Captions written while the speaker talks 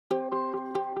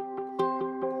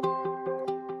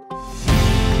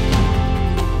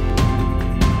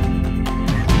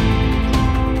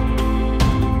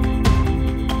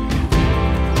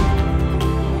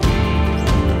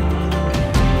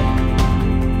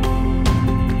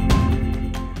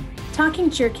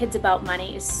Talking to your kids about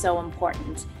money is so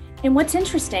important. And what's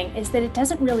interesting is that it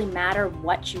doesn't really matter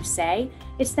what you say,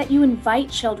 it's that you invite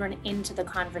children into the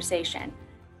conversation.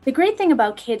 The great thing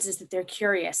about kids is that they're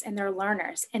curious and they're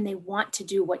learners and they want to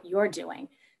do what you're doing.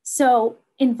 So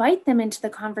invite them into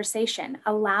the conversation,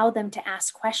 allow them to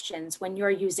ask questions when you're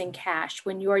using cash,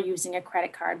 when you're using a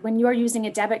credit card, when you're using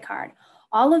a debit card.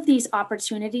 All of these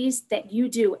opportunities that you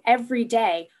do every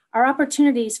day are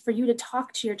opportunities for you to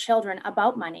talk to your children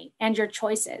about money and your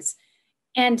choices.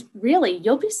 And really,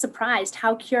 you'll be surprised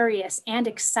how curious and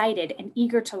excited and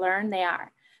eager to learn they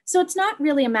are. So it's not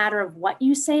really a matter of what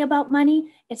you say about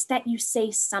money, it's that you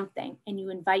say something and you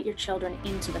invite your children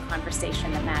into the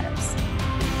conversation that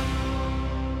matters.